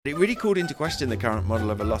It really called into question the current model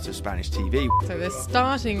of a lot of Spanish TV. So they're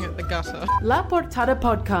starting at the gutter. La Portada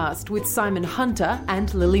podcast with Simon Hunter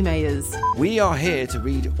and Lily Mayers. We are here to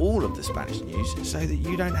read all of the Spanish news so that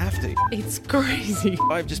you don't have to. It's crazy.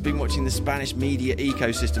 I've just been watching the Spanish media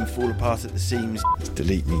ecosystem fall apart at the seams.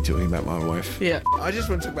 Delete me talking about my wife. Yeah. I just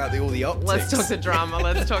want to talk about all the optics. Let's talk the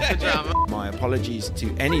drama. My apologies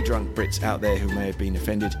to any drunk Brits out there who may have been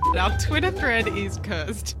offended. Our Twitter thread is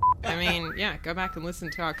cursed. I mean, yeah, go back and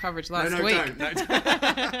listen to our coverage last week. Don't.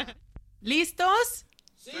 ¿Listos?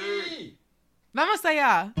 Sí. Vamos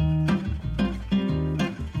allá.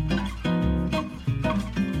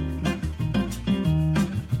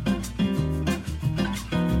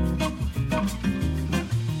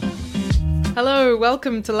 Hello,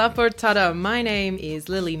 welcome to La Portada. My name is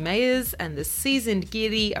Lily Mayers, and the seasoned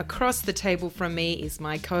giddy across the table from me is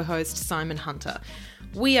my co-host Simon Hunter.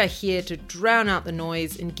 We are here to drown out the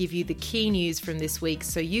noise and give you the key news from this week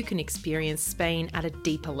so you can experience Spain at a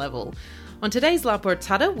deeper level. On today's La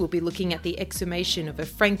Portada, we'll be looking at the exhumation of a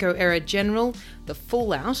Franco-era general, the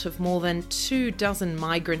fallout of more than 24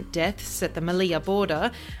 migrant deaths at the Melilla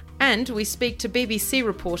border, and we speak to BBC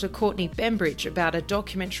reporter Courtney Bembridge about a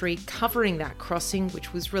documentary covering that crossing,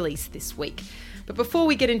 which was released this week. But before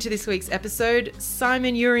we get into this week's episode,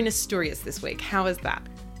 Simon, you're in Asturias this week. How is that?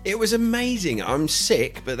 It was amazing. I'm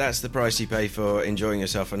sick, but that's the price you pay for enjoying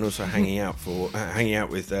yourself and also hanging out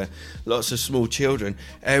with lots of small children.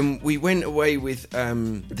 We went away with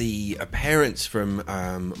the parents from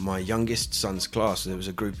my youngest son's class. There was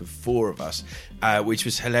a group of 4 of us, which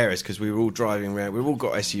was hilarious because we were all driving around. We've all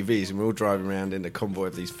got SUVs and we're all driving around in a convoy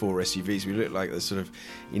of these 4 SUVs. We looked like the sort of,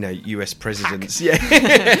 US presidents. Yeah,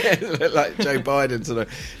 looked like Joe Biden sort of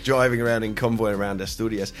driving around in convoy around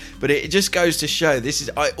Asturias. But it just goes to show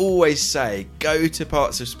I always say go to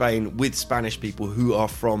parts of Spain with Spanish people who are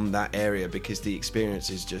from that area because the experience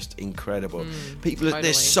is just incredible. People totally.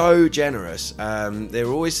 They're so generous. They're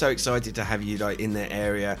always so excited to have you like in their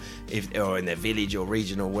area, or in their village or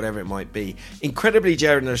region or whatever it might be. Incredibly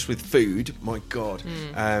generous with food. My God.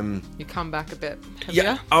 You come back a bit heavier?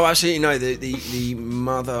 Yeah. Oh, absolutely. No, the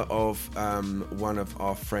mother of one of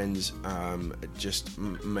our friends just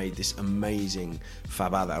made this amazing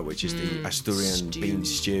fabada, which is the Asturian bean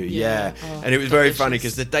stew. Yeah. Oh, and it was very funny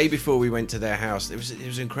because the day before we went to their house, it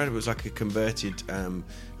was incredible. It was like a converted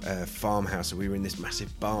farmhouse, and we were in this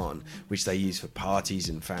massive barn which they use for parties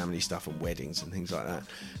and family stuff and weddings and things like that.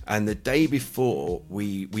 And the day before,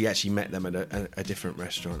 we actually met them at a different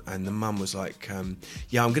restaurant, and the mum was like,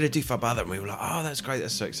 yeah, I'm going to do fabada. And we were like, oh, that's great,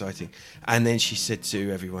 that's so exciting. And then she said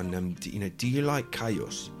to everyone, do you like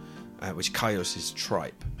callos? Which callos is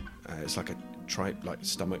tripe. It's like a tripe, like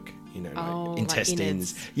stomach, like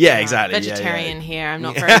intestines. Like yeah, exactly. Vegetarian here. I'm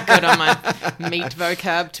not very good on my meat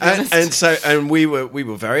vocab, to be honest. And we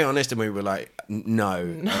were very honest, and we were like,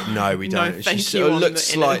 no, we don't. No, she sort of looked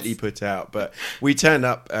slightly put out, but we turned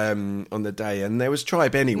up on the day, and there was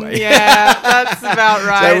tripe anyway. Yeah, that's about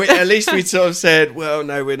right. So at least we sort of said, well,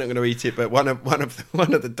 no, we're not going to eat it. But one of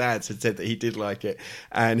the dads had said that he did like it,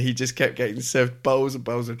 and he just kept getting served bowls and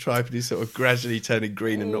bowls of tripe, and he sort of gradually turning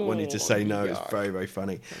green and not wanting to say no. It was very, very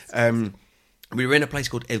funny. We were in a place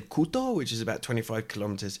called El Cuto, which is about 25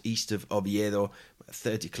 kilometres east of Oviedo,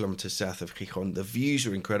 30 kilometres south of Gijón. The views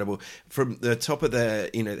were incredible. From the top of the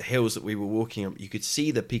hills that we were walking up, you could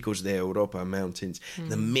see the Picos de Europa mountains.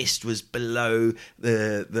 The mist was below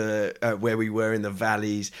the where we were in the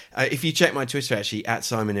valleys. If you check my Twitter, actually, at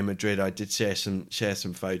Simon in Madrid, I did share some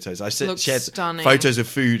photos. I shared stunning. Photos of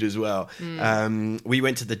food as well. We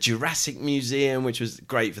went to the Jurassic Museum, which was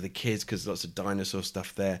great for the kids because lots of dinosaur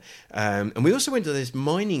stuff there. And we also went to this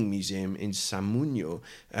mining museum in Samuño.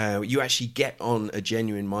 You actually get on a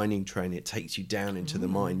genuine mining train. It takes you down into the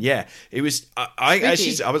mine. Yeah, it was.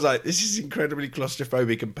 I was like, this is incredibly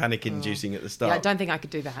claustrophobic and panic inducing at the start. Yeah, I don't think I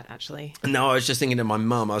could do that actually. No, I was just thinking of my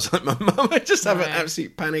mum. I was like, my mum, I just have an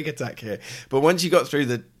absolute panic attack here. But once you got through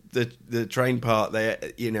the train part there,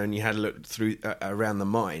 and you had a look through around the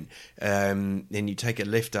mine, then you take a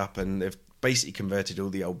lift up, and they've basically converted all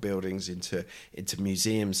the old buildings into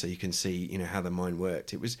museums, so you can see how the mine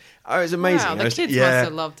worked. It was amazing. Wow, the kids must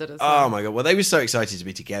have loved it as well. Oh my God, well, they were so excited to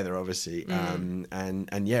be together, obviously.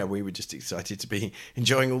 And yeah, we were just excited to be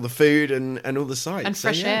enjoying all the food and all the sights and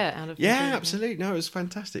fresh air out of the food, yeah, absolutely. No, it was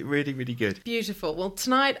fantastic, really, really good. Beautiful. Well,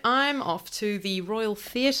 tonight I'm off to the Royal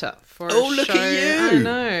Theatre for a look show. at you! I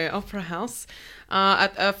know, Opera House,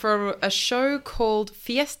 for a show called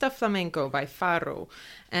Fiesta Flamenco by Faro.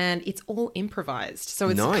 And it's all improvised. So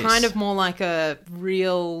it's kind of more like a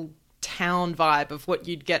real town vibe of what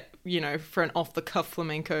you'd get, for an off-the-cuff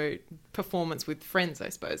flamenco performance with friends, I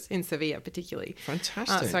suppose, in Sevilla particularly.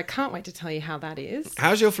 Fantastic. So I can't wait to tell you how that is.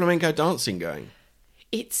 How's your flamenco dancing going?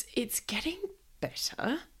 It's getting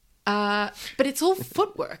better, but it's all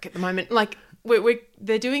footwork at the moment. Like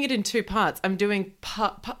they're doing it in two parts. I'm doing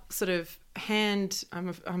sort of hand.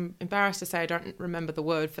 I'm embarrassed to say I don't remember the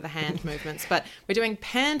word for the hand movements, but we're doing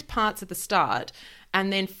panned parts at the start,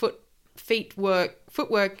 and then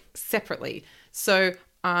footwork separately. So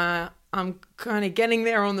I'm kind of getting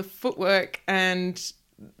there on the footwork,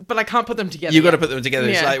 but I can't put them together. You've got to put them together.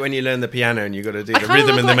 It's like when you learn the piano and you've got to do the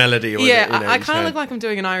rhythm and the melody. I kind of look like I'm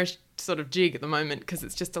doing an Irish sort of jig at the moment because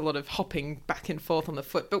it's just a lot of hopping back and forth on the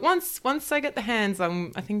foot. But once I get the hands, I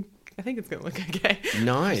think it's going to look okay.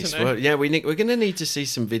 Nice. Well, yeah, we're going to need to see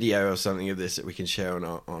some video or something of this that we can share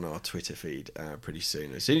on our Twitter feed pretty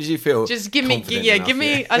soon. As soon as you feel just give me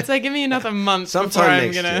I'd say give me another month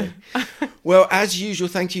sometime next year. Well, as usual,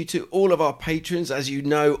 thank you to all of our patrons. As you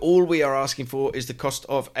know, all we are asking for is the cost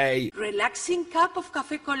of a relaxing cup of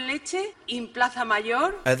café con leche in Plaza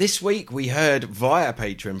Mayor. This week we heard via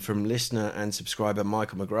Patreon from listener and subscriber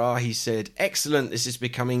Michael McGrath. He said, "Excellent, this is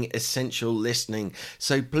becoming essential listening.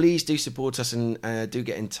 So please do support us and do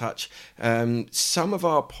get in touch." Some of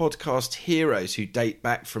our podcast heroes who date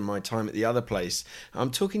back from my time at the other place, I'm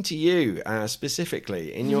talking to you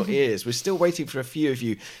specifically in your ears. We're still waiting for a few of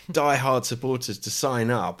you die-hard supporters to sign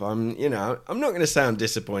up. I'm not going to sound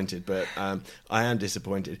disappointed, but I am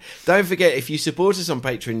disappointed. Don't forget, if you support us on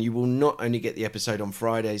Patreon, you will not only get the episode on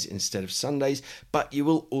Fridays instead of Sundays, but you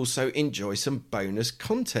will also enjoy some bonus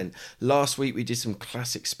content. Last week we did some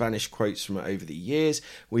classic Spanish quotes from over the years.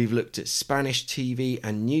 We've looked at Spanish TV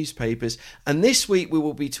and newspapers, and this week we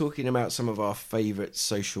will be talking about some of our favourite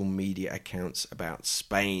social media accounts about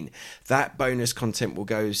Spain. That bonus content will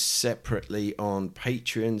go separately on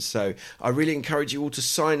Patreon, so I really encourage you all to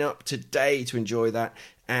sign up today to enjoy that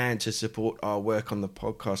and to support our work on the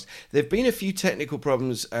podcast. There have been a few technical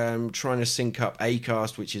problems trying to sync up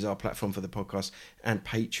Acast, which is our platform for the podcast, and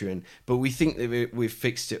Patreon, but we think that we've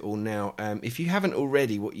fixed it all now. If you haven't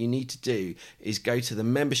already, what you need to do is go to the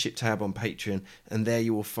membership tab on Patreon, and there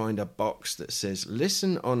you will find a box that says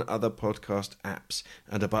listen on other podcast apps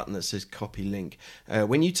and a button that says copy link.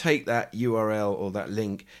 When you take that URL or that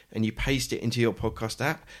link and you paste it into your podcast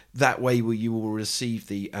app, that way you will receive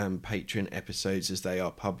the Patreon episodes as they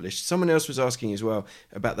are published. Someone else was asking as well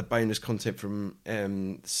about the bonus content from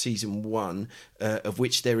season 1, of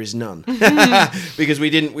which there is none. Because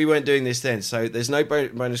we weren't doing this then. So there's no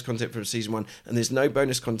bonus content from season 1, and there's no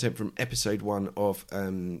bonus content from episode 1 of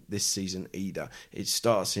this season either. It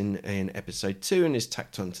starts in episode 2 and is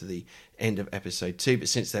tacked on to the end of episode 2, but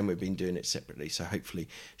since then we've been doing it separately, so hopefully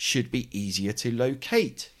should be easier to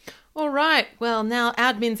locate. All right, well, now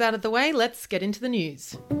admin's out of the way, let's get into the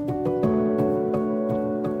news.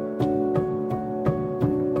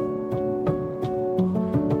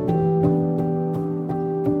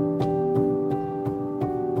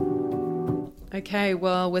 Okay,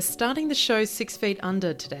 well, we're starting the show 6 feet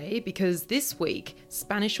under today because this week,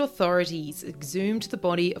 Spanish authorities exhumed the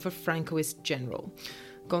body of a Francoist general.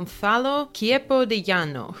 Gonzalo Quiepo de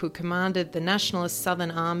Llano, who commanded the Nationalist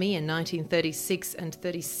Southern Army in 1936 and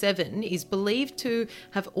 37, is believed to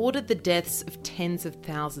have ordered the deaths of tens of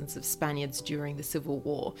thousands of Spaniards during the Civil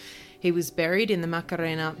War. He was buried in the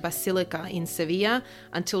Macarena Basilica in Sevilla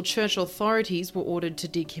until church authorities were ordered to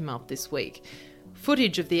dig him up this week.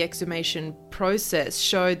 Footage of the exhumation process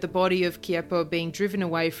showed the body of Quiepo being driven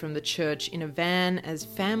away from the church in a van as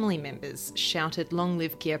family members shouted, "Long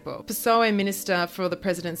live Quiepo." PSOE Minister for the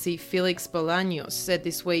Presidency Felix Bolaños said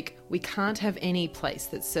this week, "We can't have any place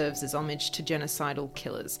that serves as homage to genocidal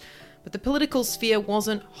killers." But the political sphere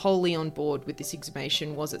wasn't wholly on board with this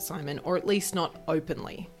exhumation, was it, Simon? Or at least not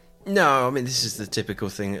openly. No, I mean, this is the typical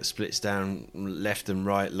thing that splits down left and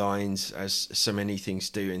right lines, as so many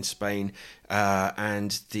things do in Spain.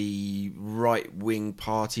 And the right-wing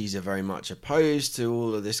parties are very much opposed to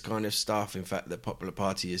all of this kind of stuff. In fact, the Popular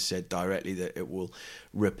Party has said directly that it will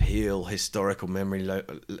repeal historical memory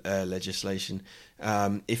legislation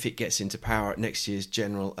if it gets into power at next year's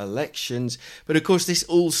general elections. But of course, this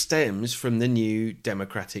all stems from the new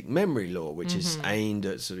democratic memory law, which is aimed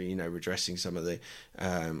at sort of, redressing some of the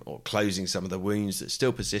or closing some of the wounds that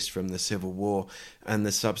still persist from the Civil War and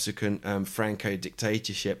the subsequent Franco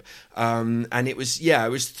dictatorship. And it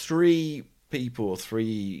was 3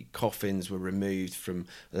 coffins were removed from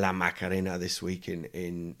La Macarena this week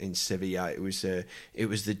in Sevilla. It was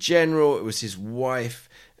the general, it was his wife,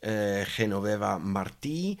 Genoveva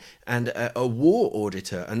Martí, and a war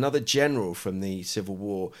auditor, another general from the Civil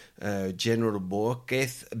War, General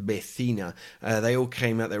Borquez Becina. They all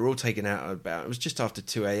came out. They were all taken out it was just after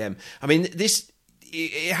 2 a.m. I mean,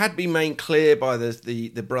 it had been made clear by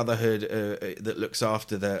the Brotherhood that looks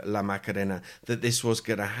after the La Macarena that this was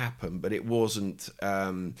going to happen, but it wasn't,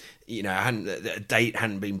 a date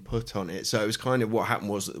hadn't been put on it. So it was kind of what happened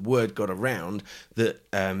was that the word got around that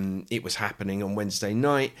it was happening on Wednesday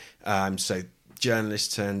night. So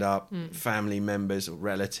journalists turned up, family members or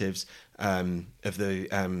relatives of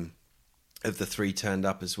the three turned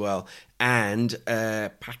up as well. And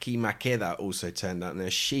Paqui Maqueda also turned up. Now,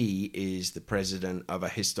 she is the president of a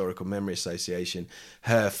historical memory association.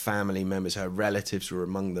 Her family members, her relatives were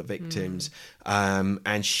among the victims.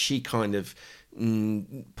 And she kind of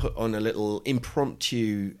put on a little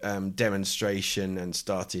impromptu demonstration and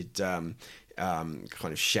started kind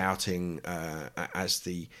of shouting as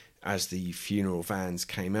the funeral vans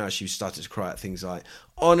came out. She started to cry out things like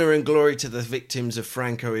 "Honor and glory to the victims of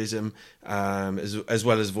Francoism," as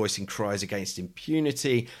well as voicing cries against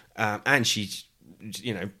impunity. And she,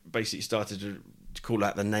 basically started to call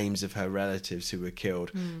out the names of her relatives who were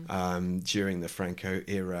killed during the Franco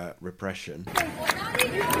era repression.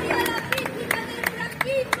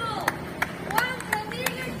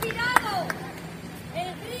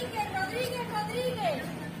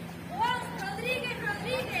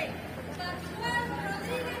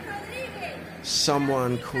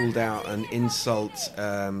 Someone called out an insult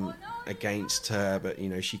against her, but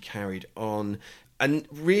she carried on. And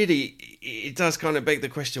really, it does kind of beg the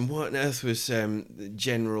question: what on earth was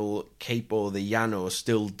General Capo de Llano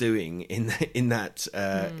still doing in that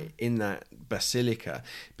basilica?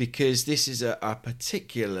 Because this is a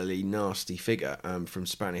particularly nasty figure from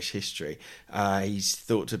Spanish history. He's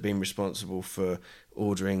thought to have been responsible for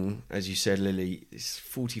ordering, as you said, Lily,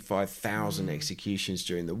 45,000 executions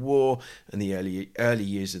during the war and the early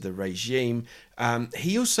years of the regime.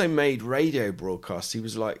 He also made radio broadcasts. He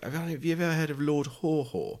was like, have you ever heard of Lord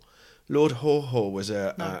Haw-Haw? Lord Haw-Haw was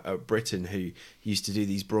a Briton who used to do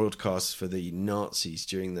these broadcasts for the Nazis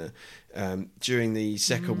during the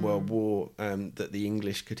Second World War that the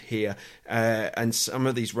English could hear. And some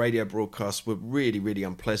of these radio broadcasts were really, really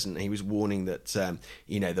unpleasant. He was warning that,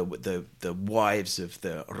 the wives of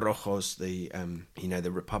the Rojos,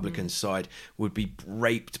 the Republican side, would be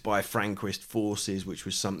raped by Franquist forces, which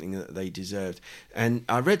was something that they deserved. And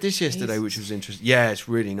I read this yesterday, which was interesting. Yeah, it's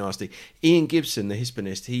really nasty. Ian Gibson, the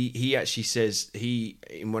Hispanist, he actually says,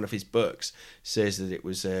 in one of his books, says that it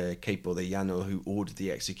was Capo de Llano who ordered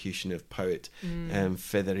the execution of poet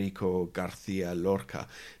Federico Garcia Lorca.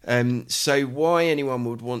 So why anyone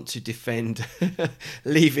would want to defend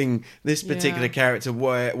leaving this particular character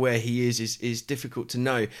where he is difficult to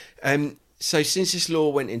know. So since this law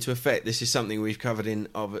went into effect, this is something we've covered in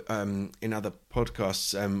other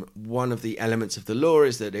podcasts. One of the elements of the law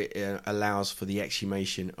is that it allows for the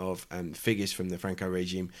exhumation of figures from the Franco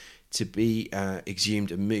regime to be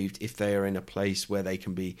exhumed and moved if they are in a place where they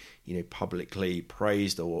can be, publicly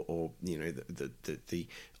praised or the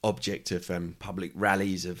object of public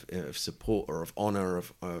rallies of support or of honour,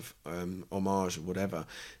 of homage or whatever.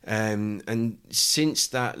 And since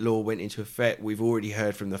that law went into effect, we've already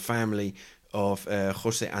heard from the family of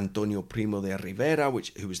José Antonio Primo de Rivera,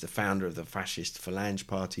 who was the founder of the fascist Falange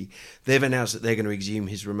Party. They've announced that they're going to exhume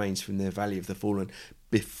his remains from the Valley of the Fallen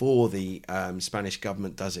before the Spanish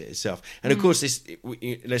government does it itself. And of course,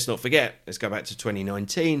 let's not forget, let's go back to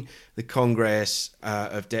 2019, the Congress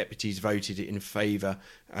of Deputies voted in favour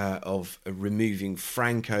of removing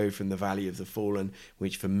Franco from the Valley of the Fallen,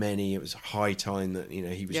 which for many, it was high time that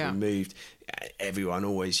he was removed. Everyone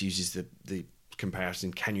always uses the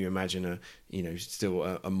comparison. Can you imagine still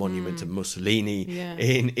a monument to Mussolini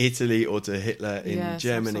in Italy or to Hitler in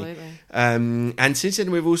Germany? And since then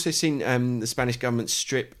we've also seen the Spanish government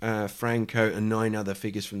strip Franco and 9 other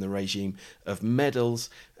figures from the regime of medals.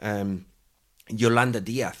 Yolanda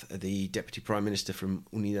Díaz, the Deputy Prime Minister from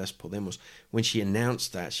Unidas Podemos, when she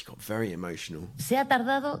announced that, she got very emotional. Se ha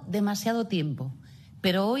tardado demasiado tiempo,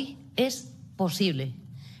 pero hoy es posible.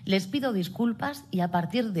 Les pido disculpas y a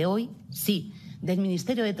partir de hoy, sí, del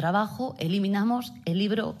Ministerio de Trabajo eliminamos el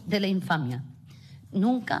libro de la infamia.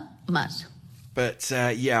 Nunca más. But,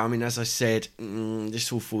 as I said,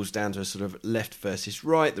 this all falls down to a sort of left versus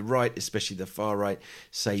right. The right, especially the far right,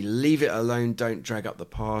 say leave it alone, don't drag up the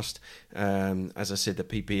past. As I said, the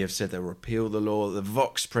PP have said they'll repeal the law. The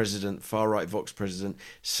Vox president, far-right Vox president,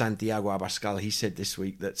 Santiago Abascal, he said this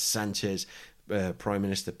week that Sanchez, Prime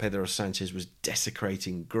Minister Pedro Sanchez, was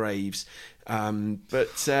desecrating graves.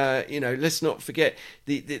 But let's not forget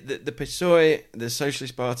the PSOE, the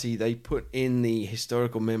Socialist Party. They put in the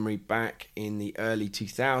historical memory back in the early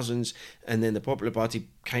 2000s, and then the Popular Party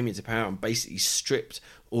came into power and basically stripped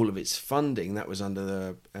all of its funding. That was under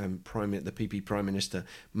the PP Prime Minister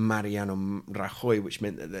Mariano Rajoy, which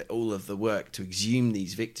meant that all of the work to exhume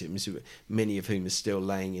these victims, many of whom are still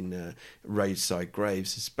laying in roadside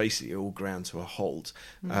graves, is basically all ground to a halt.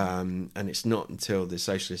 And it's not until the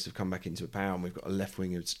Socialists have come back into power and we've got a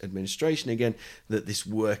left-wing administration again that this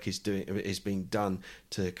work is being done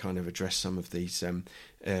to kind of address some of these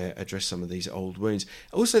old wounds.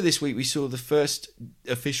 Also this week we saw the first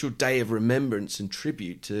official day of remembrance and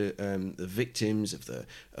tribute to the victims of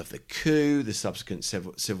the coup, the subsequent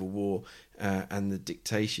civil war, and the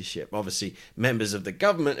dictatorship. Obviously members of the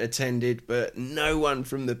government attended, but no one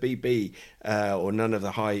from the PP or none of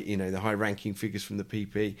the high-ranking figures from the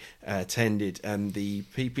PP attended. The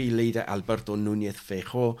PP leader Alberto Núñez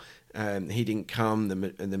Feijóo, he didn't come.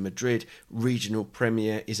 The Madrid regional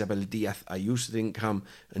premier Isabel Díaz Ayuso didn't come,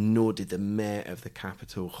 and nor did the mayor of the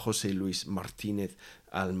capital, José Luis Martínez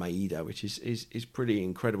Almeida, which is pretty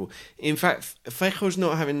incredible. In fact, Feijóo's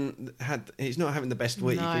not having the best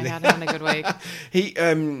week. No, he hadn't had a good week. He,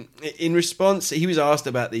 in response, he was asked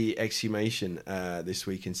about the exhumation this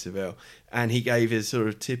week in Seville, and he gave his sort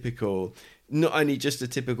of typical, not only just a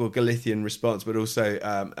typical Galician response, but also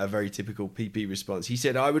a very typical PP response. He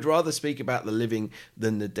said, "I would rather speak about the living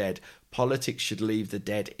than the dead. Politics should leave the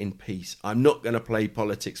dead in peace. I'm not going to play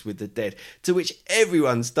politics with the dead." To which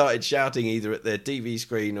everyone started shouting, either at their TV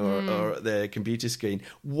screen or at their computer screen,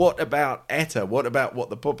 what about ETA? What about what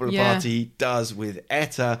the Popular Party does with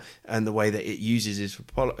ETA and the way that it uses it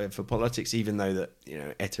for politics, even though that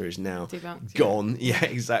ETA is now gone. Yeah,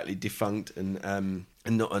 exactly, defunct and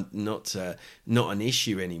not an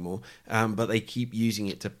issue anymore. But they keep using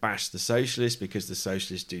it to bash the socialists, because the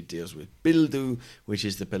socialists do deals with Bildu, which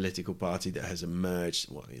is the political party that has emerged,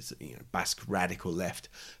 Basque radical left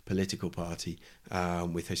political party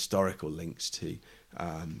with historical links to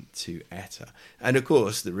ETA. And of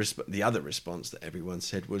course the other response that everyone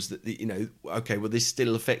said was that this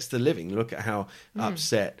still affects the living. Look at how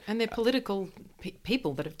upset, and they're political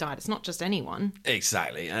people that have died. It's not just anyone.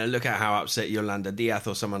 Exactly. And look at how upset Yolanda Díaz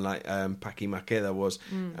or someone like Paqui Maqueda was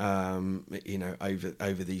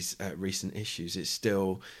over these recent issues. It's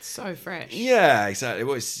still so fresh. Yeah, exactly.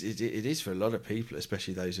 Well, it is for a lot of people,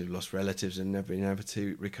 especially those who've lost relatives and never been able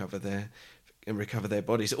to recover their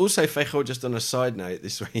bodies. Also, Feijóo, just on a side note,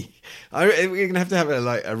 this week we're going to have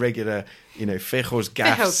a regular, Feijóo's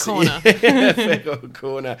gaffes. Feijóo corner. Feijóo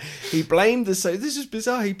corner. He blamed this is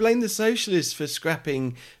bizarre. He blamed the socialists for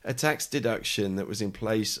scrapping a tax deduction that was in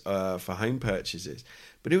place for home purchases.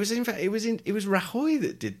 But it was Rajoy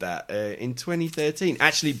that did that in 2013,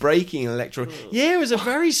 actually breaking an electoral. Yeah, it was a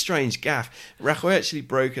very strange gaffe. Rajoy actually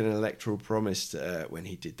broke an electoral promise when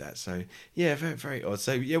he did that. So yeah, very, very odd.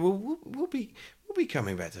 So yeah, we'll be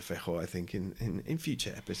coming back to Feijóo, I think, in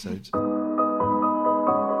future episodes.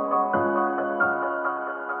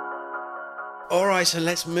 All right, so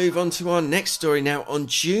let's move on to our next story now. On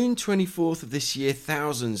June 24th of this year,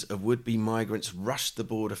 thousands of would-be migrants rushed the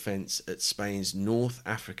border fence at Spain's North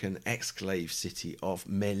African exclave city of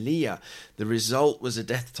Melilla. The result was a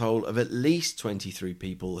death toll of at least 23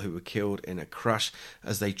 people who were killed in a crush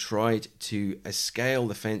as they tried to scale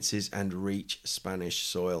the fences and reach Spanish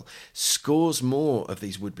soil. Scores more of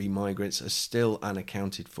these would-be migrants are still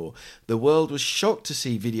unaccounted for. The world was shocked to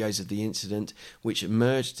see videos of the incident, which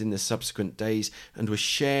emerged in the subsequent days and was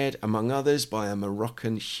shared, among others, by a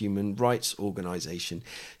Moroccan human rights organisation.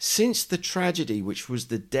 Since the tragedy, which was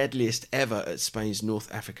the deadliest ever at Spain's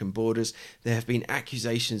North African borders, there have been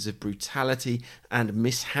accusations of brutality and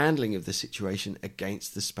mishandling of the situation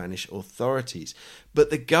against the Spanish authorities.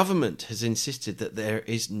 But the government has insisted that there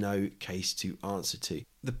is no case to answer to.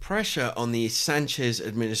 The pressure on the Sanchez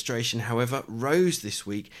administration, however, rose this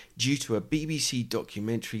week due to a BBC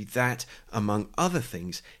documentary that, among other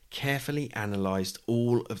things, carefully analysed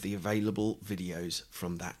all of the available videos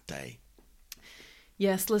from that day.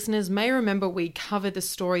 Yes, listeners may remember we covered the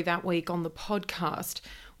story that week on the podcast.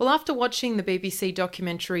 Well, after watching the BBC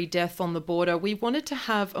documentary Death on the Border, we wanted to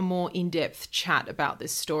have a more in-depth chat about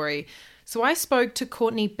this story. So I spoke to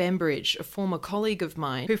Courtney Bembridge, a former colleague of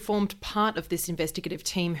mine, who formed part of this investigative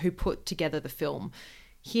team who put together the film.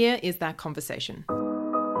 Here is that conversation.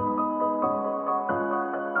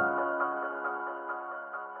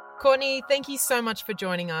 Courtney, thank you so much for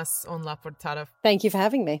joining us on La Portada. Thank you for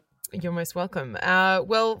having me. You're most welcome.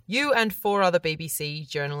 Well, you and 4 other BBC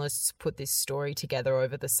journalists put this story together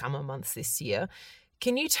over the summer months this year.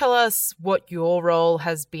 Can you tell us what your role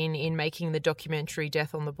has been in making the documentary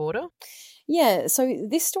Death on the Border? Yeah, so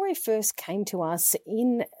this story first came to us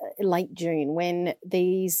in late June when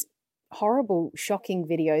these horrible, shocking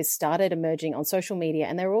videos started emerging on social media,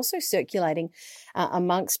 and they were also circulating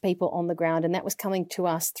amongst people on the ground, and that was coming to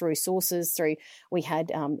us through sources. We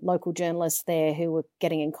had local journalists there who were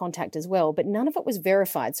getting in contact as well, but none of it was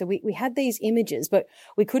verified. So we had these images, but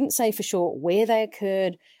we couldn't say for sure where they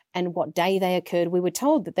occurred and what day they occurred. We were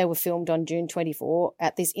told that they were filmed on June 24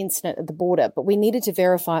 at this incident at the border, but we needed to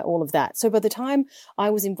verify all of that. So by the time I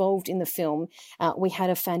was involved in the film, we had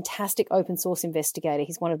a fantastic open source investigator.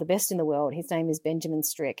 He's one of the best in the world. His name is Benjamin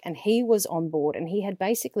Strick, and he was on board, and he had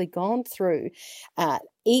basically gone through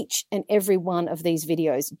each and every one of these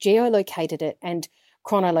videos, geolocated it and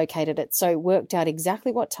chronolocated it. So worked out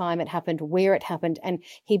exactly what time it happened, where it happened, and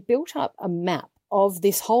he built up a map of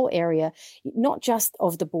this whole area, not just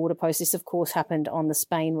of the border post. This, of course, happened on the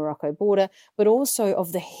Spain-Morocco border, but also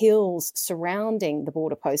of the hills surrounding the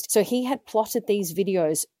border post. So he had plotted these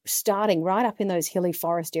videos starting right up in those hilly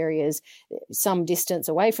forest areas, some distance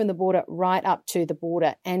away from the border, right up to the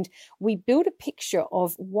border. And we built a picture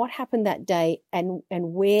of what happened that day and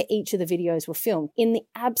where each of the videos were filmed. In the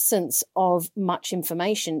absence of much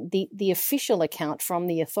information, the official account from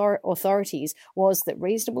the authorities was that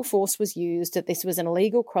reasonable force was used, that this was an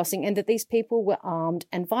illegal crossing, and that these people were armed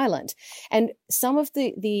and violent. And some of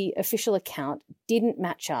the official account didn't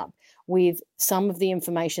match up with some of the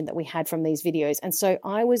information that we had from these videos. And so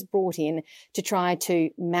I was brought in to try to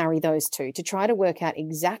marry those two, to try to work out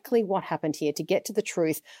exactly what happened here, to get to the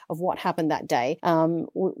truth of what happened that day.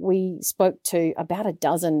 We spoke to about a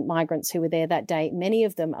dozen migrants who were there that day. Many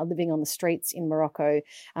of them are living on the streets in Morocco.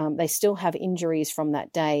 They still have injuries from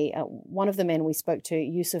that day. One of the men we spoke to,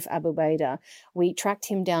 Yusuf Abu Baida, we tracked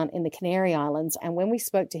him down in the Canary Islands. And when we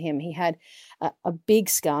spoke to him, he had a big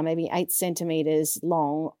scar, maybe 8 centimeters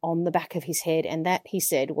long, on the back of his head. And that, he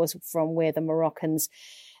said, was from where the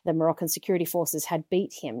Moroccan security forces had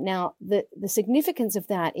beat him. Now, the significance of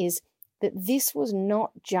that is that this was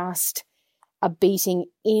not just a beating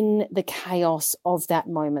in the chaos of that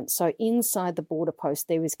moment. So inside the border post,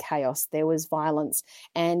 there was chaos, there was violence,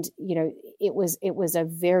 and, you know, it was a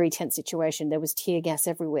very tense situation. There was tear gas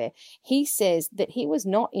everywhere. He says that he was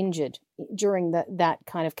not injured during that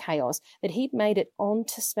kind of chaos, that he'd made it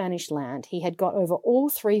onto Spanish land. He had got over all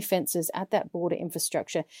 3 fences at that border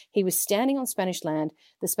infrastructure. He was standing on Spanish land.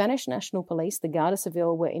 The Spanish National Police, the Guardia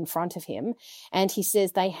Civil, were in front of him, and he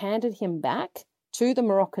says they handed him back to the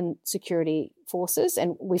Moroccan security forces.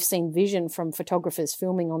 And we've seen vision from photographers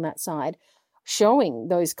filming on that side, showing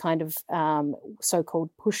those kind of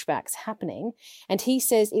so-called pushbacks happening. And he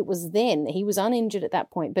says it was then, he was uninjured at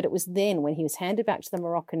that point, but it was then when he was handed back to the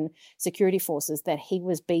Moroccan security forces that he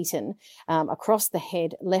was beaten across the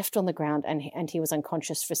head, left on the ground, and he was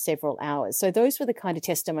unconscious for several hours. So those were the kind of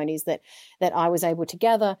testimonies that I was able to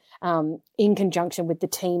gather in conjunction with the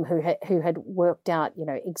team who had worked out, you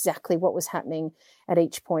know, exactly what was happening at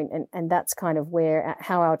each point. And that's kind of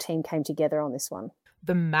how our team came together on this one.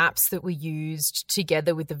 The maps that were used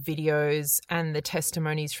together with the videos and the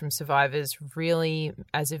testimonies from survivors really,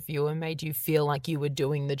 as a viewer, made you feel like you were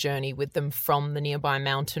doing the journey with them from the nearby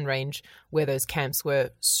mountain range where those camps were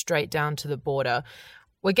straight down to the border.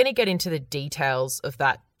 We're going to get into the details of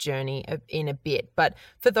that journey in a bit, but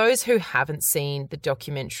for those who haven't seen the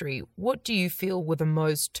documentary, what do you feel were the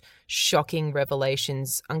most shocking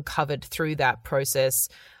revelations uncovered through that process,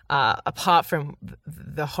 apart from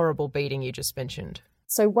the horrible beating you just mentioned?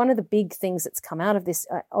 So one of the big things that's come out of this,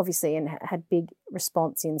 obviously, and had big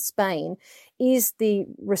response in Spain, is the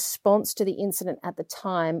response to the incident at the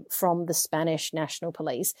time from the Spanish National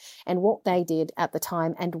Police and what they did at the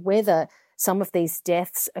time, and whether some of these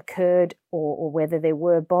deaths occurred or whether there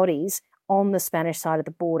were bodies on the Spanish side of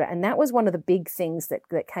the border. And that was one of the big things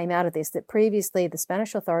that came out of this, that previously the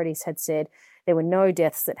Spanish authorities had said there were no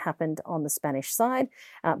deaths that happened on the Spanish side,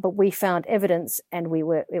 but we found evidence, and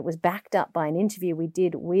it was backed up by an interview we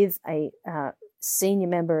did with a senior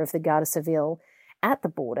member of the Guardia Civil at the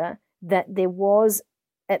border, that there was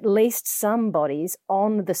at least some bodies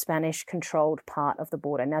on the Spanish-controlled part of the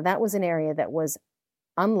border. Now, that was an area that was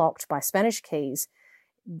unlocked by Spanish keys.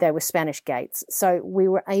 They were Spanish gates. So we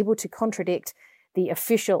were able to contradict the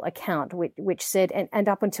official account, which said, and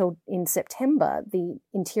up until in September, the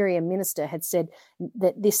Interior Minister had said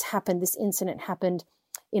that this incident happened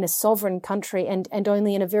in a sovereign country and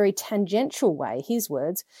only in a very tangential way, his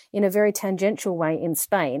words, in a very tangential way in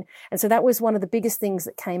Spain. And so that was one of the biggest things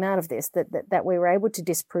that came out of this, that we were able to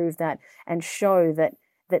disprove that and show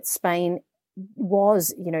that Spain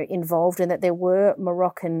was, involved and that there were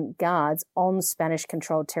Moroccan guards on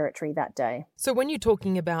Spanish-controlled territory that day. So when you're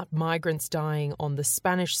talking about migrants dying on the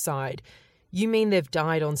Spanish side, you mean they've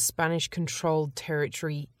died on Spanish-controlled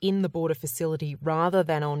territory in the border facility rather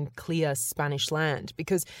than on clear Spanish land?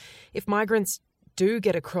 Because if migrants do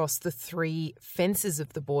get across the 3 fences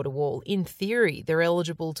of the border wall, in theory, they're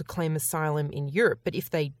eligible to claim asylum in Europe. But if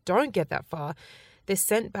they don't get that far, they're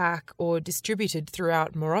sent back or distributed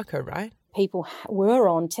throughout Morocco, right? People were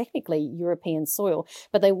on technically European soil,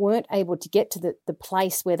 but they weren't able to get to the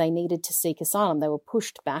place where they needed to seek asylum. They were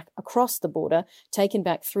pushed back across the border, taken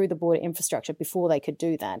back through the border infrastructure before they could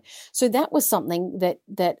do that. So that was something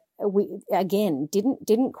that we again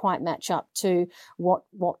didn't quite match up to what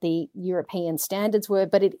the European standards were,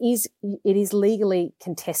 but it is legally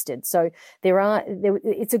contested. So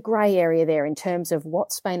it's a grey area there in terms of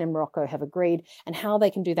what Spain and Morocco have agreed and how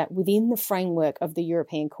they can do that within the framework of the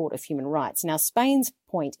European Court of Human Rights. Now, Spain's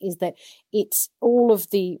point is that it's all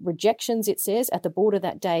of the rejections, it says, at the border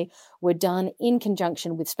that day were done in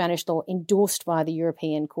conjunction with Spanish law endorsed by the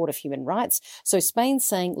European Court of Human Rights. So Spain's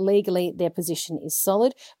saying legally their position is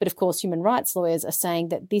solid, but of course human rights lawyers are saying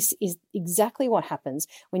that this is exactly what happens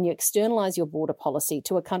when you externalise your border policy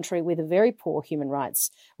to a country with a very poor human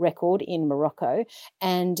rights record in Morocco,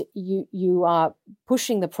 and you are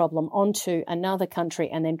pushing the problem onto another country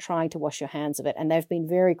and then trying to wash your hands of it. And they've been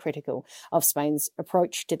very critical of Spain's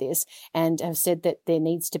approach to this and have said that there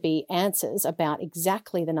needs to be answers about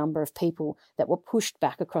exactly the number of people that were pushed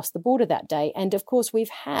back across the border that day. And of course, we've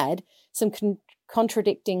had some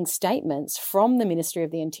contradicting statements from the Ministry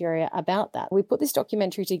of the Interior about that. We put this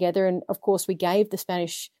documentary together and, of course, we gave the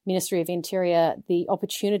Spanish Ministry of Interior the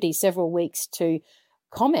opportunity several weeks to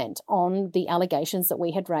comment on the allegations that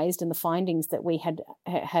we had raised and the findings that we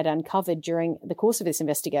had uncovered during the course of this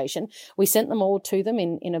investigation. We sent them all to them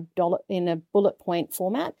in a bullet point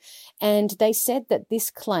format, and they said that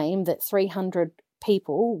this claim that 300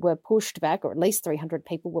 people were pushed back, or at least 300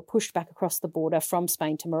 people were pushed back across the border from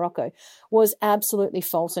Spain to Morocco, was absolutely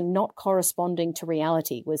false and not corresponding to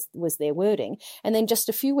reality, was their wording. And then just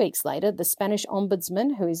a few weeks later, the Spanish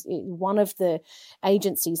Ombudsman, who is one of the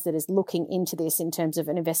agencies that is looking into this in terms of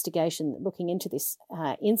an investigation, looking into this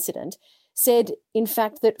incident, said, in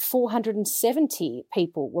fact, that 470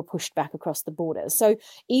 people were pushed back across the border. So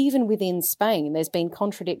even within Spain, there's been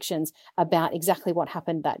contradictions about exactly what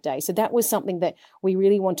happened that day. So that was something that we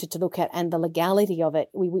really wanted to look at, and the legality of it.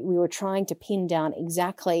 We were trying to pin down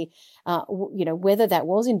exactly, whether that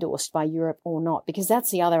was endorsed by Europe or not, because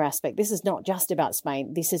that's the other aspect. This is not just about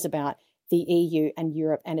Spain. This is about the EU and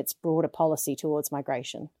Europe and its broader policy towards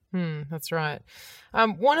migration. That's right.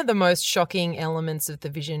 One of the most shocking elements of the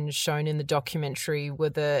vision shown in the documentary were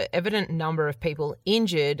the evident number of people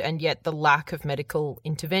injured and yet the lack of medical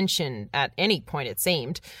intervention at any point, it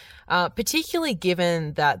seemed, particularly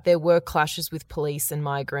given that there were clashes with police and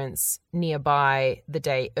migrants nearby the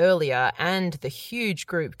day earlier, and the huge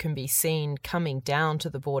group can be seen coming down to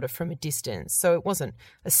the border from a distance. So it wasn't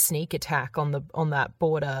a sneak attack on that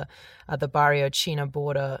border, the Barrio China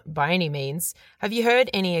border, by any means. Have you heard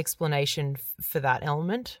any explanation for that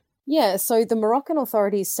element? Yeah, so the Moroccan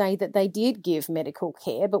authorities say that they did give medical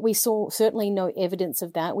care, but we saw certainly no evidence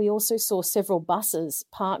of that. We also saw several buses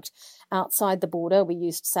parked outside the border. We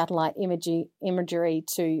used satellite imagery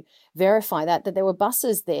to verify that there were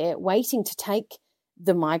buses there waiting to take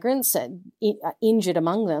the migrants, injured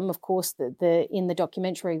among them. Of course, in the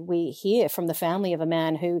documentary, we hear from the family of a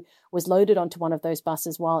man who was loaded onto one of those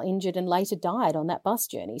buses while injured and later died on that bus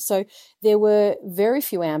journey. So there were very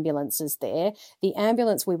few ambulances there. The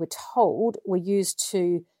ambulance, we were told, were used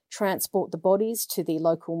to transport the bodies to the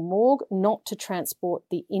local morgue, not to transport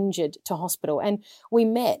the injured to hospital. And we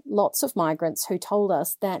met lots of migrants who told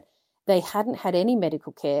us that they hadn't had any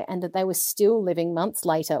medical care and that they were still living months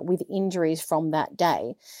later with injuries from that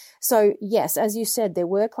day. So yes, as you said, there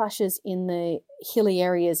were clashes in the hilly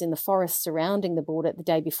areas in the forests surrounding the border the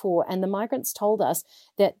day before, and the migrants told us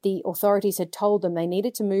that the authorities had told them they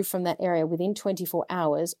needed to move from that area within 24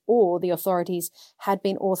 hours, or the authorities had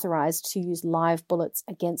been authorized to use live bullets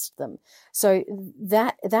against them. So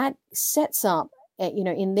that sets up,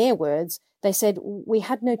 in their words, they said, we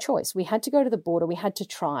had no choice. We had to go to the border. We had to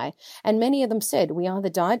try. And many of them said, we either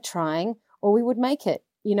died trying or we would make it.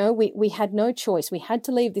 We had no choice. We had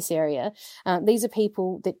to leave this area. These are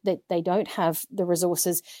people that they don't have the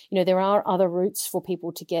resources. There are other routes for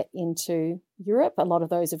people to get into Europe. A lot of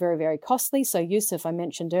those are very, very costly. So Yusuf, I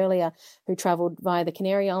mentioned earlier, who travelled via the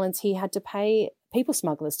Canary Islands, he had to pay people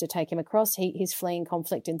smugglers to take him across. He's fleeing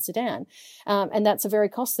conflict in Sudan. And that's a very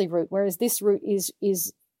costly route, whereas this route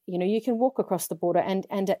is you can walk across the border and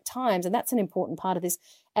at times, and that's an important part of this,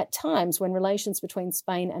 at times when relations between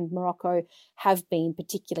Spain and Morocco have been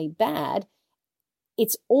particularly bad,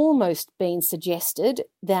 it's almost been suggested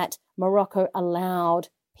that Morocco allowed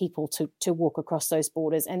people to walk across those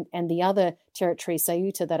borders. And the other territory,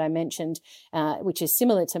 Ceuta, that I mentioned, which is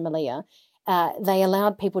similar to Melilla, they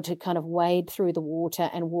allowed people to kind of wade through the water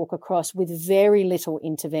and walk across with very little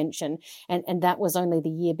intervention. And that was only the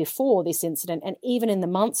year before this incident. And even in the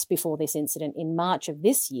months before this incident, in March of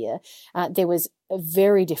this year, there was a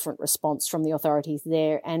very different response from the authorities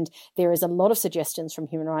there. And there is a lot of suggestions from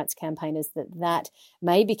human rights campaigners that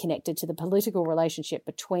may be connected to the political relationship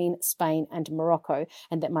between Spain and Morocco,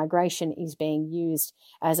 and that migration is being used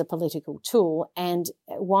as a political tool. And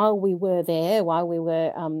while we were there, while we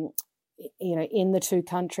were in the two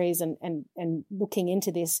countries and looking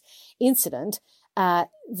into this incident,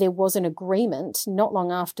 there was an agreement not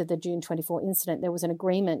long after the June 24 incident. There was an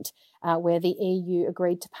agreement where the EU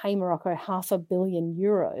agreed to pay Morocco €500 million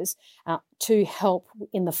to help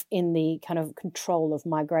in the kind of control of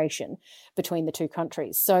migration between the two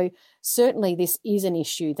countries. So certainly this is an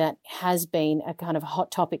issue that has been a kind of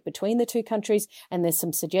hot topic between the two countries, and there's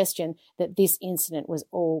some suggestion that this incident was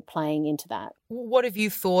all playing into that. What have you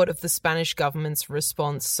thought of the Spanish government's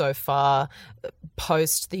response so far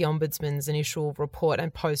post the Ombudsman's initial report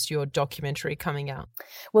and post your documentary coming out?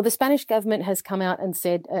 Well, the Spanish government has come out and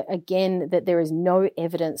said again that there is no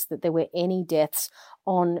evidence that there were any deaths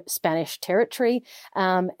on Spanish territory,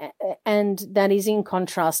 and that is in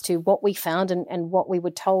contrast to what we found and what we were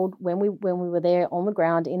told when we were there on the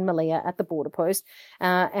ground in Melilla at the border post,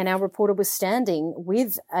 and our reporter was standing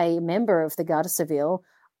with a member of the Guardia Civil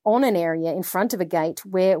on an area in front of a gate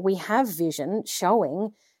where we have vision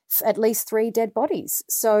showing at least 3 dead bodies.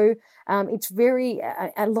 So it's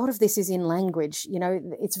a lot of this is in language.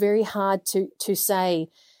 It's very hard to say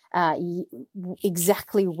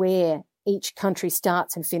exactly where each country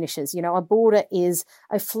starts and finishes. A border is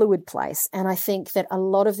a fluid place. And I think that a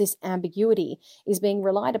lot of this ambiguity is being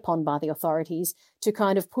relied upon by the authorities to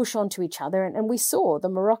kind of push onto each other. And we saw the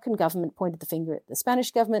Moroccan government pointed the finger at the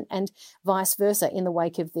Spanish government and vice versa in the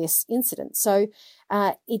wake of this incident. So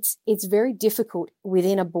it's very difficult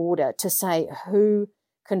within a border to say who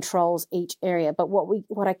controls each area. But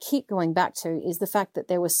what I keep going back to is the fact that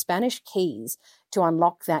there were Spanish keys to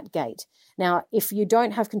unlock that gate. Now, if you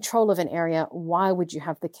don't have control of an area, why would you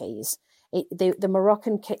have the keys? The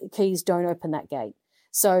Moroccan keys don't open that gate.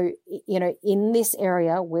 So, in this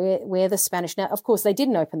area where the Spanish, now, of course, they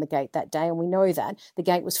didn't open the gate that day, and we know that the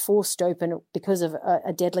gate was forced open because of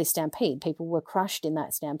a deadly stampede. People were crushed in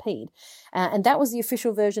that stampede. And that was the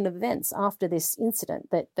official version of events after this incident,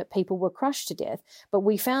 that people were crushed to death. But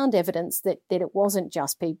we found evidence that it wasn't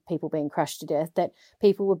just people being crushed to death, that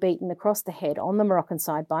people were beaten across the head on the Moroccan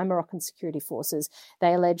side by Moroccan security forces.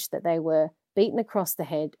 They alleged that they were beaten across the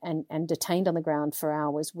head and detained on the ground for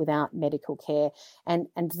hours without medical care. And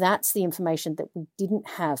that's the information that we didn't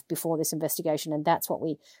have before this investigation. And that's what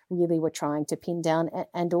we really were trying to pin down.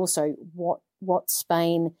 And also what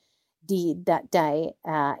Spain did that day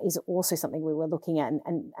is also something we were looking at.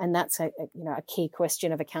 And that's a key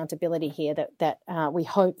question of accountability here that we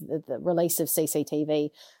hope that the release of CCTV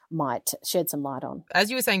might shed some light on. As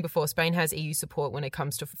you were saying before, Spain has EU support when it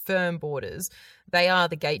comes to firm borders. They are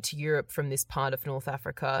the gate to Europe from this part of North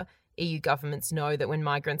Africa. EU governments know that when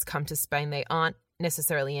migrants come to Spain, they aren't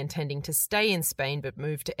necessarily intending to stay in Spain, but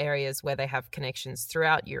move to areas where they have connections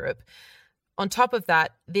throughout Europe. On top of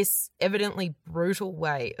that, this evidently brutal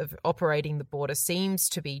way of operating the border seems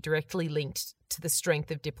to be directly linked to the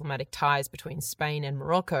strength of diplomatic ties between Spain and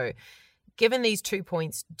Morocco. Given these 2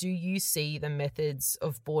 points, do you see the methods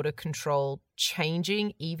of border control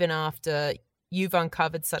changing even after you've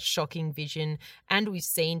uncovered such shocking vision and we've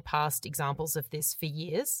seen past examples of this for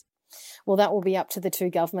years? Well, that will be up to the two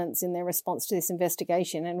governments in their response to this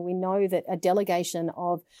investigation. And we know that a delegation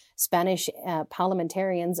of Spanish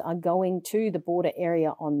parliamentarians are going to the border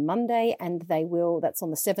area on Monday, and that's on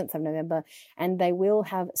the 7th of November, and they will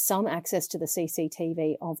have some access to the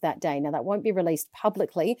CCTV of that day. Now, that won't be released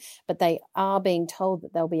publicly, but they are being told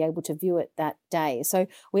that they'll be able to view it that day. So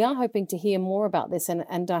we are hoping to hear more about this,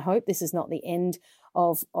 and I hope this is not the end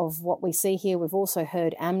of what we see here. We've also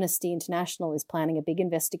heard Amnesty International is planning a big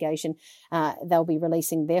investigation. They'll be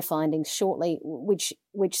releasing their findings shortly, which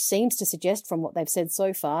which seems to suggest from what they've said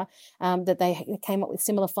so far that they came up with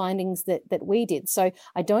similar findings that we did. So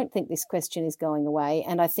I don't think this question is going away,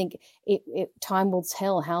 and I think time will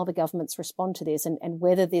tell how the governments respond to this and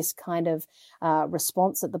whether this kind of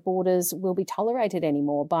response at the borders will be tolerated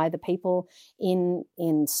anymore by the people in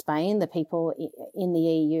Spain, the people in the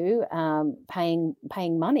EU,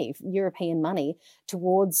 paying money, European money,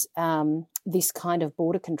 towards this kind of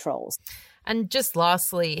border controls. And just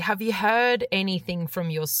lastly, have you heard anything from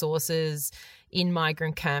your sources in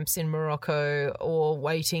migrant camps in Morocco or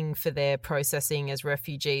waiting for their processing as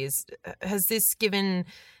refugees? Has this given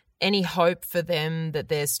any hope for them that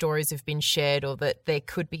their stories have been shared or that there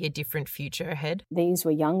could be a different future ahead? These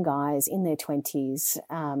were young guys in their 20s.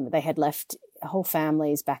 They had left whole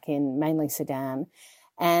families back in mainly Sudan,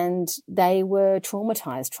 and they were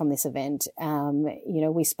traumatized from this event.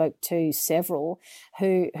 We spoke to several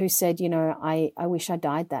who said, I wish I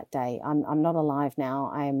died that day. I'm not alive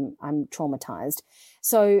now. I'm traumatized.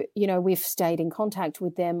 So, we've stayed in contact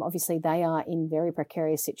with them. Obviously, they are in very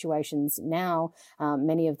precarious situations now.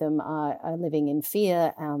 Many of them are living in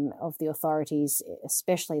fear of the authorities,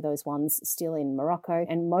 especially those ones still in Morocco.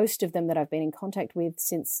 And most of them that I've been in contact with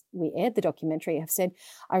since we aired the documentary have said,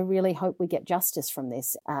 I really hope we get justice from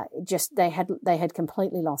this. They had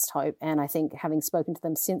completely lost hope. And I think having spoken to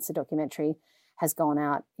them since the documentary has gone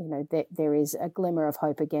out, there is a glimmer of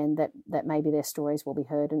hope again that maybe their stories will be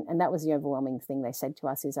heard. And that was the overwhelming thing they said to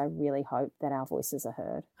us is, I really hope that our voices are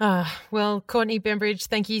heard. Well, Courtney Bembridge,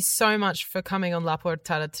 thank you so much for coming on La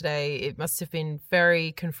Portada today. It must have been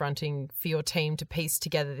very confronting for your team to piece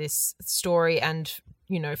together this story and,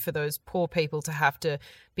 for those poor people to have to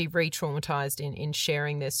be re-traumatized in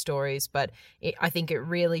sharing their stories. But I think it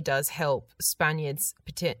really does help Spaniards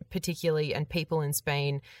particularly and people in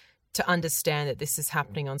Spain to understand that this is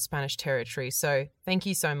happening on Spanish territory. So thank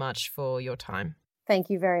you so much for your time. Thank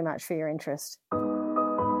you very much for your interest.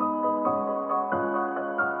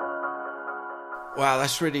 Wow,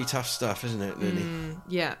 that's really tough stuff, isn't it, Lily?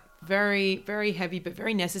 Yeah, very, very heavy, but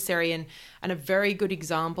very necessary and a very good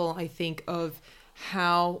example, I think, of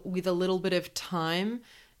how with a little bit of time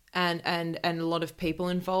and a lot of people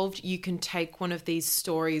involved, you can take one of these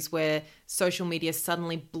stories where social media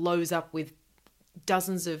suddenly blows up with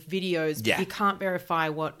dozens of videos. Yeah. You can't verify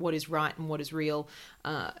what is right and what is real.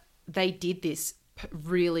 They did this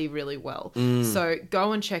really, really well. So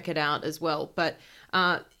go and check it out as well. But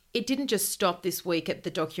it didn't just stop this week at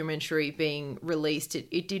the documentary being released.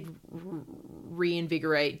 It did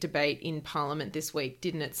reinvigorate debate in Parliament this week,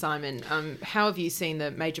 didn't it, Simon? How have you seen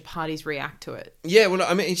the major parties react to it? Yeah, well,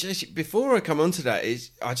 I mean, before I come on to that,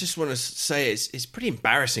 I just want to say it's pretty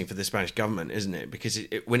embarrassing for the Spanish government, isn't it? Because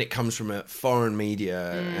when it comes from a foreign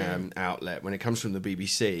media outlet, when it comes from the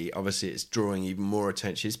BBC, obviously it's drawing even more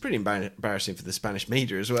attention. It's pretty embarrassing for the Spanish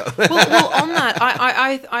media as well. well, on that,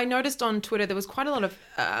 I noticed on Twitter there was quite a lot of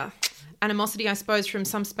animosity, I suppose, from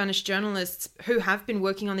some Spanish journalists who have been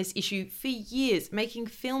working on this issue for years, making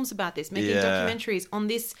films about this, making documentaries on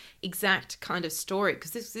this exact kind of story,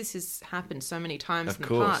 because this has happened so many times in the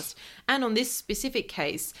past. And on this specific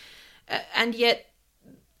case, and yet,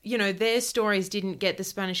 their stories didn't get the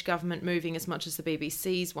Spanish government moving as much as the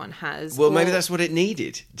BBC's one has. Well, maybe that's what it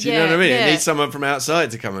needed. Do you know what I mean? Yeah. It needs someone from outside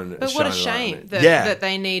to come and But shine what a light on shame it. that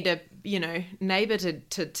they need a neighbour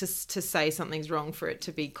to say something's wrong for it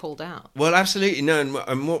to be called out. Well, absolutely. No,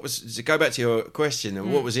 and what was, to go back to your question,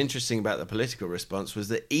 and what was interesting about the political response was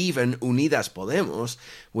that even Unidas Podemos,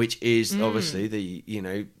 which is obviously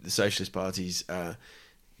the Socialist Party's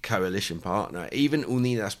coalition partner, even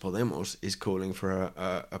Unidas Podemos is calling for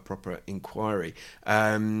a proper inquiry.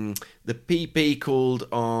 The PP called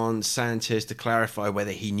on Sanchez to clarify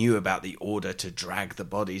whether he knew about the order to drag the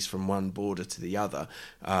bodies from one border to the other,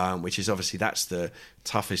 which is obviously that's the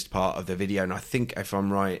toughest part of the video. And I think, if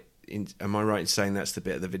I'm right, am I right in saying that's the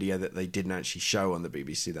bit of the video that they didn't actually show on the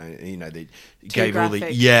BBC? They gave all the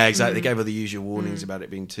They gave all the usual warnings about it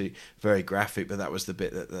being too very graphic, but that was the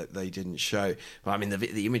bit that they didn't show. But I mean,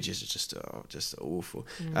 the images are just awful.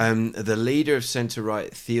 The leader of centre right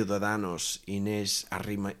Ciudadanos, Inés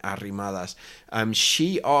Arrimadas,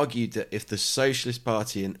 she argued that if the Socialist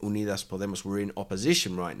Party and Unidas Podemos were in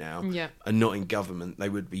opposition right now and not in government, they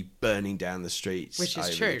would be burning down the streets. Which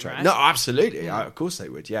is true, right? No, absolutely. Of course they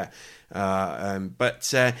would. Yeah.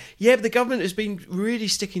 The government has been really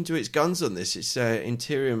sticking to its guns on this. It's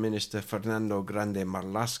Interior Minister Fernando Grande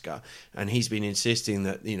Marlaska, and he's been insisting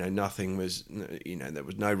that nothing was, there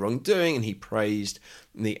was no wrongdoing, and he praised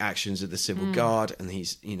the actions of the civil guard, and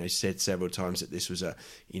he's said several times that this was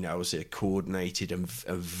obviously a coordinated and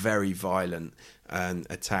a very violent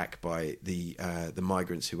attack by the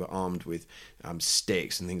migrants who were armed with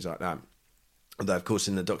sticks and things like that. Although, of course,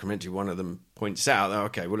 in the documentary, one of them points out that,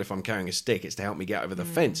 okay, well, if I'm carrying a stick, it's to help me get over the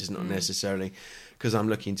fence. It's not necessarily because I'm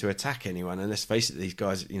looking to attack anyone. And let's face it, these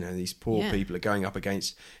guys, these poor people are going up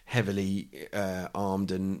against heavily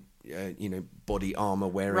armed and, body armour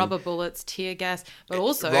wearing... rubber bullets, tear gas. But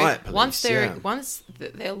also, once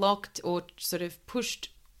they're locked or sort of pushed,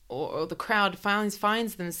 or the crowd finds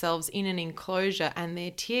themselves in an enclosure and they're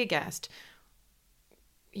tear gassed,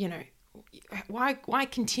 why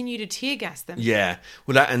continue to tear gas them? Yeah,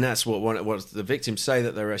 well, that's what the victims say,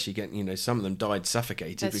 that they were actually getting. Some of them died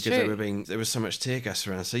suffocated there was so much tear gas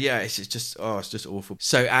around. So yeah, it's just awful.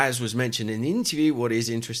 So as was mentioned in the interview, what is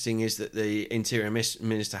interesting is that the Interior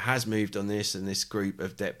Minister has moved on this, and this group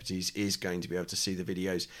of deputies is going to be able to see the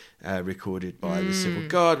videos recorded by the civil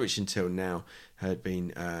guard, which until now had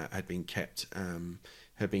been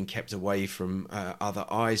kept away from other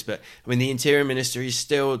eyes. But I mean, the Interior Minister is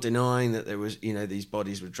still denying that there was, these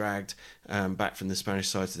bodies were dragged back from the Spanish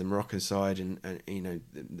side to the Moroccan side, and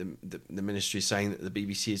the ministry is saying that the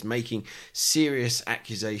BBC is making serious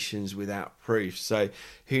accusations without proof. So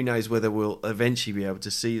who knows whether we'll eventually be able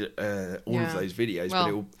to see all of those videos, but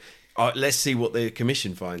it will. Let's see what the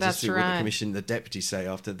commission finds. Let's see what the deputies say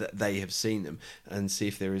after that they have seen them, and see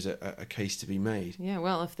if there is a case to be made. Yeah,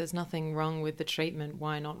 well, if there's nothing wrong with the treatment,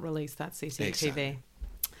 why not release that CCTV? Exactly.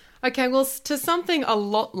 Okay, well, to something a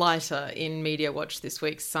lot lighter in Media Watch this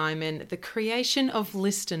week, Simon, the creation of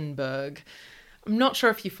Lichtenberg. I'm not sure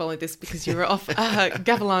if you followed this because you were off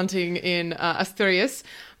gallivanting in Asturias.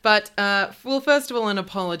 But, first of all, an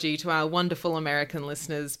apology to our wonderful American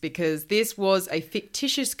listeners, because this was a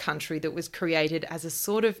fictitious country that was created as a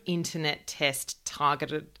sort of internet test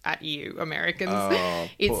targeted at you, Americans.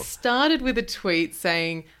 It started with a tweet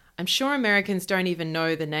saying, "I'm sure Americans don't even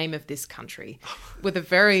know the name of this country," with a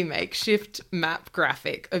very makeshift map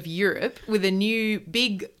graphic of Europe with a new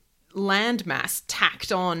big landmass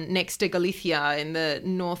tacked on next to Galicia in the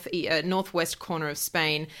northwest corner of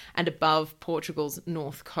Spain and above Portugal's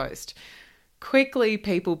north coast. Quickly,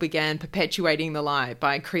 people began perpetuating the lie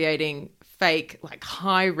by creating fake,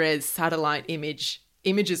 high-res satellite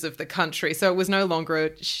images of the country. So it was no longer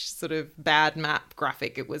a sort of bad map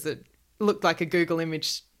graphic. It looked like a Google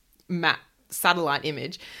image map satellite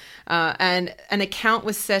image. And an account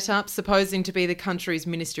was set up supposing to be the country's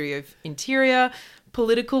Ministry of Interior.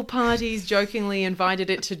 Political parties jokingly invited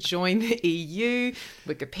it to join the EU.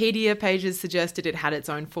 Wikipedia pages suggested it had its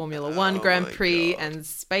own Formula One Grand Prix and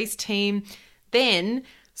space team. Then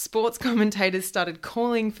sports commentators started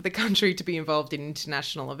calling for the country to be involved in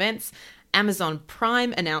international events. Amazon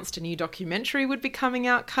Prime announced a new documentary would be coming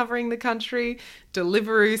out covering the country.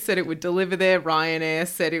 Deliveroo said it would deliver there. Ryanair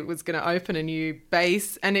said it was going to open a new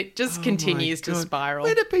base, and it just continues to spiral.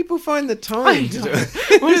 Where do people find the time to do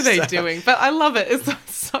it? What are they doing? But I love it. It's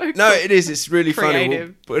so cool. No, it is. It's really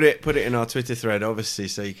creative. Funny. We'll put it in our Twitter thread, obviously,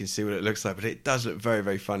 so you can see what it looks like. But it does look very,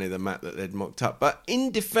 very funny, the map that they'd mocked up. But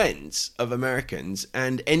in defence of Americans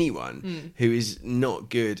and anyone who is not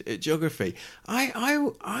good at geography,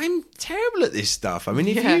 I'm terrible at this stuff. I mean,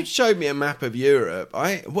 if you showed me a map of Europe,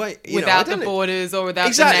 without the borders or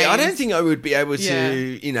without the names. I don't think I would be able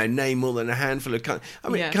to, name more than a handful of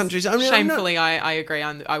countries. I mean, shamefully, I agree.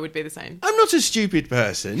 I would be the same. I'm not a stupid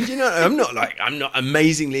person. I'm not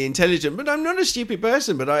amazingly intelligent, but I'm not a stupid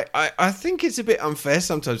person. But I think it's a bit unfair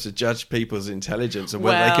sometimes to judge people's intelligence and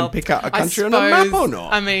whether they can pick out a country on a map or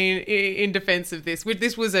not. I mean, in defence of this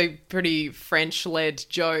was a pretty French-led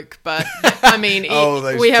joke, but I mean,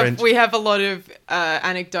 we have a lot of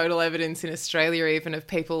anecdotal evidence in Australia, even of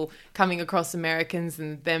people coming across Americans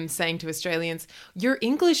and them saying to Australians, "Your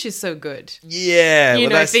English is so good." Yeah,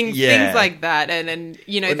 things like that, and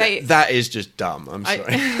that is just dumb. I'm sorry.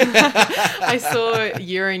 I saw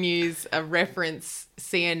Euronews reference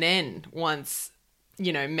CNN once,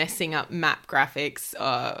 messing up map graphics,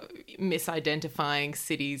 misidentifying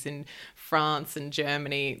cities in France and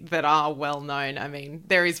Germany that are well known. I mean,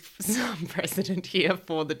 there is some precedent here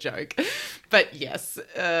for the joke. But yes,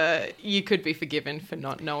 you could be forgiven for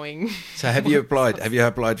not knowing. So have you applied? Have you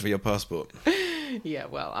applied for your passport? Yeah,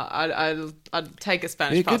 well, I'd take a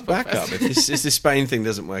Spanish passport. Good backup. First. If this Spain thing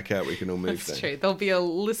doesn't work out, we can all move there. That's true. There'll be a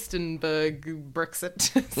Lichtenberg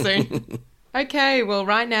Brexit soon. Okay, well,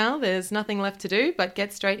 right now there's nothing left to do but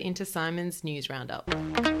get straight into Simon's news roundup.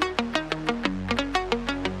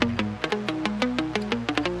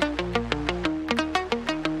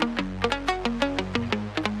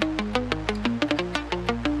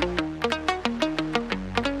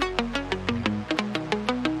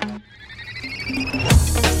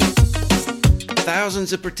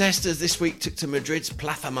 Thousands of protesters this week took to Madrid's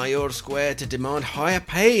Plaza Mayor Square to demand higher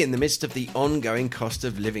pay in the midst of the ongoing cost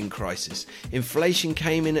of living crisis. Inflation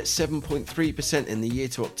came in at 7.3% in the year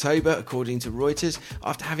to October, according to Reuters,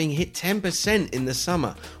 after having hit 10% in the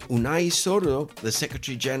summer. Unai Sordo, the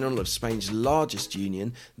Secretary General of Spain's largest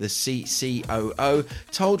union, the CCOO,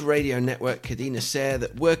 told radio network Cadena Ser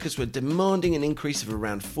that workers were demanding an increase of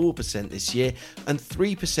around 4% this year and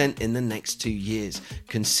 3% in the next 2 years,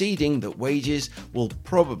 conceding that wages will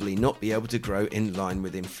probably not be able to grow in line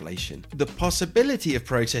with inflation. The possibility of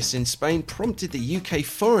protests in Spain prompted the UK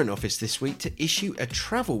Foreign Office this week to issue a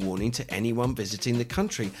travel warning to anyone visiting the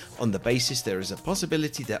country on the basis there is a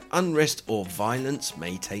possibility that unrest or violence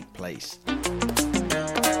may take place.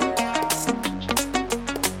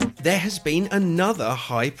 There has been another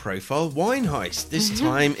high-profile wine heist, this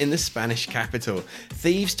time in the Spanish capital.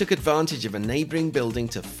 Thieves took advantage of a neighbouring building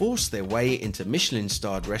to force their way into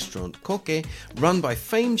Michelin-starred restaurant Coque, run by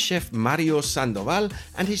famed chef Mario Sandoval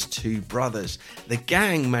and his 2 brothers. The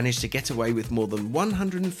gang managed to get away with more than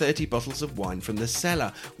 130 bottles of wine from the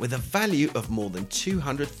cellar, with a value of more than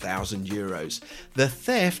 €200,000. The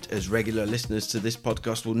theft, as regular listeners to this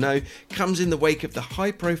podcast will know, comes in the wake of the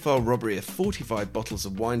high-profile robbery of 45 bottles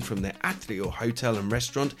of wine from their Atrio hotel and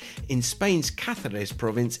restaurant in Spain's Cáceres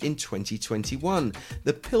province in 2021.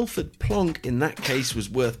 The pilfered plonk in that case was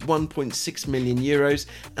worth €1.6 million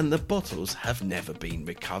and the bottles have never been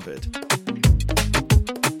recovered.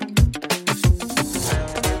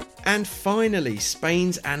 And finally,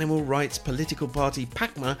 Spain's animal rights political party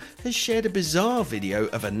PACMA has shared a bizarre video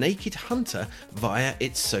of a naked hunter via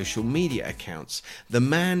its social media accounts. The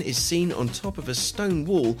man is seen on top of a stone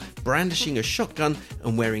wall, brandishing a shotgun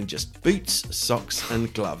and wearing just boots, socks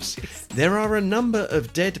and gloves. There are a number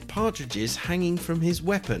of dead partridges hanging from his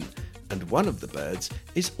weapon, and one of the birds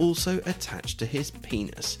is also attached to his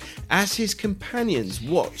penis. As his companions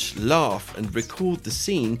watch, laugh and record the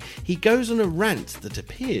scene, he goes on a rant that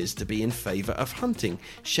appears to be in favour of hunting,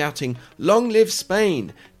 shouting, "Long live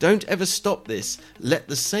Spain! Don't ever stop this. Let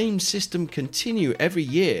the same system continue every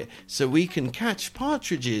year so we can catch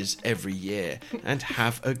partridges every year and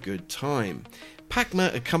have a good time."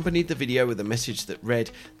 PACMA accompanied the video with a message that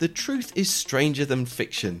read, "The truth is stranger than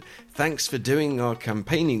fiction. Thanks for doing our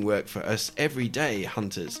campaigning work for us every day,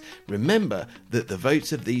 hunters. Remember that the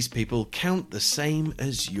votes of these people count the same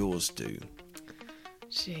as yours do."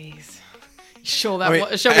 Jeez.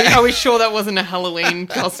 Are we sure that wasn't a Halloween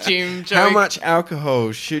costume joke? How much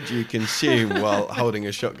alcohol should you consume while holding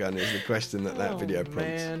a shotgun is the question that video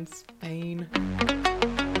prompts. Man, Spain.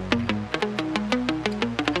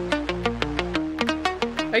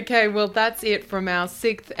 Okay, well, that's it from our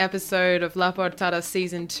 6th episode of La Portada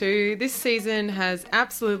Season 2. This season has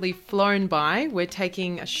absolutely flown by. We're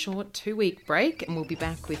taking a short 2-week break and we'll be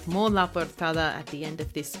back with more La Portada at the end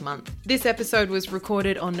of this month. This episode was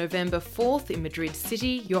recorded on November 4th in Madrid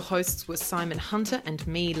City. Your hosts were Simon Hunter and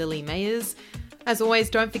me, Lily Mayers. As always,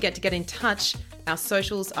 don't forget to get in touch. Our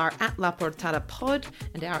socials are at La Portada Pod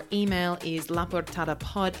and our email is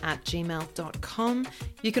laportadapod@gmail.com.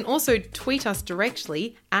 You can also tweet us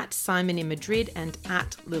directly at Simon in Madrid and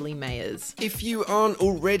at Lily Mayers. If you aren't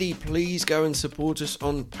already, please go and support us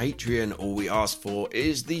on Patreon. All we ask for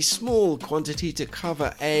is the small quantity to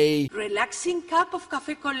cover a relaxing cup of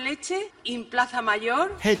café con leche in Plaza Mayor.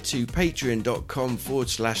 Head to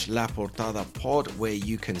patreon.com/La Portada Pod, where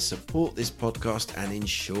you can support this podcast and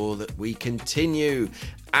ensure that we continue.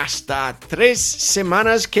 Hasta 3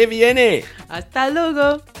 semanas que viene. Hasta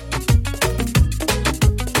luego.